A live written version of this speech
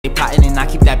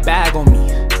bag on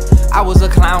me. I was a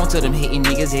clown to them hating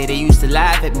niggas, yeah, they used to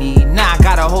laugh at me. Now I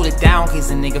gotta hold it down, case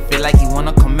a nigga feel like he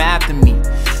wanna come after me.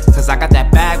 Cause I got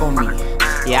that bag on me,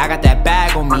 yeah, I got that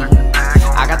bag on me.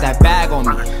 I got that bag on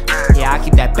me, yeah, I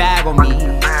keep that bag on me.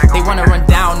 They wanna run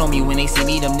down on me when they see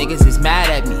me, them niggas is mad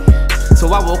at me. So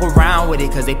I walk around with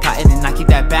it, cause they plotting and I keep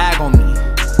that bag on me.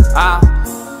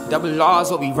 Double R's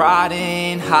what we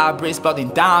riding, hybrids spelled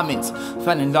in diamonds.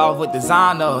 Fell in love with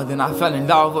designer, then I fell in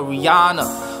love with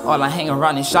Rihanna. All I hang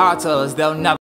around in charters, they'll never